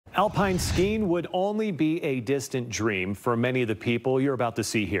Alpine skiing would only be a distant dream for many of the people you're about to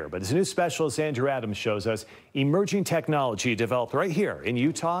see here. But as news specialist Andrew Adams shows us, emerging technology developed right here in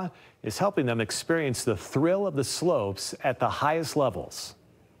Utah is helping them experience the thrill of the slopes at the highest levels.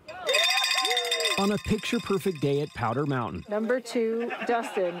 On a picture-perfect day at Powder Mountain, Number 2,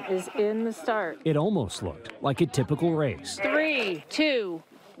 Dustin, is in the start. it almost looked like a typical race. 3, 2,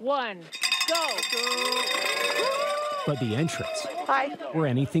 1, go! But the entrance Hi. were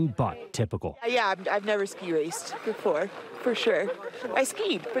anything but typical. Yeah, I've never ski raced before, for sure. I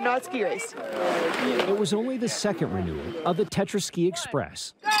skied, but not ski raced. It was only the second renewal of the TetraSki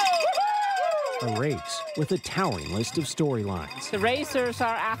Express, a race with a towering list of storylines. The racers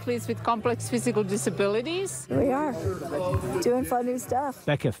are athletes with complex physical disabilities. Here we are, doing fun new stuff.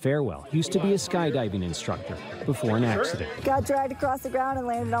 Becca Farewell used to be a skydiving instructor before an accident. Got dragged across the ground and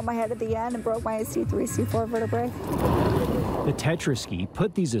landed on my head at the end and broke my C3, C4 vertebrae. The TetraSki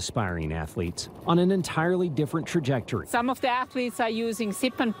put these aspiring athletes on an entirely different trajectory. Some of the athletes are using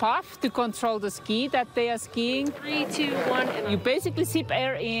zip and puff to control the ski that they are skiing. 3, 2, 1, and you basically zip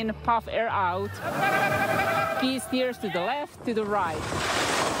air in, puff air out. Ski steers to the left, to the right.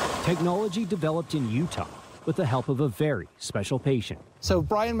 Technology developed in Utah with the help of a very special patient. So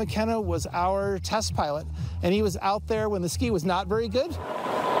Brian McKenna was our test pilot, and he was out there when the ski was not very good.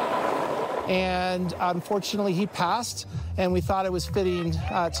 And unfortunately, he passed, and we thought it was fitting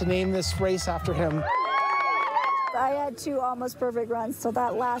to name this race after him. I had 2 almost perfect runs, so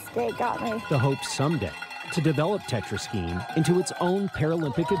that last gate got me. The hope someday to develop tetraskiing into its own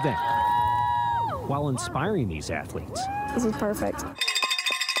Paralympic event, while inspiring these athletes This is perfect.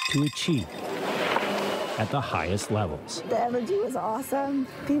 to achieve at the highest levels. The energy was awesome.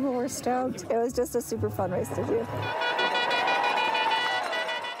 People were stoked. It was just a super fun race to do.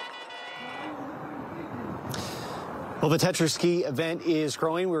 Well, the TetraSki event is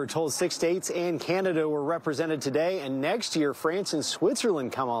growing. We were told 6 states and Canada were represented today, and next year France and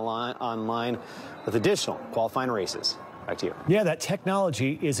Switzerland come online with additional qualifying races. Back to you. Yeah, that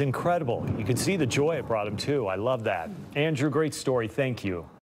technology is incredible. You can see the joy it brought him, too. I love that. Andrew, great story. Thank you.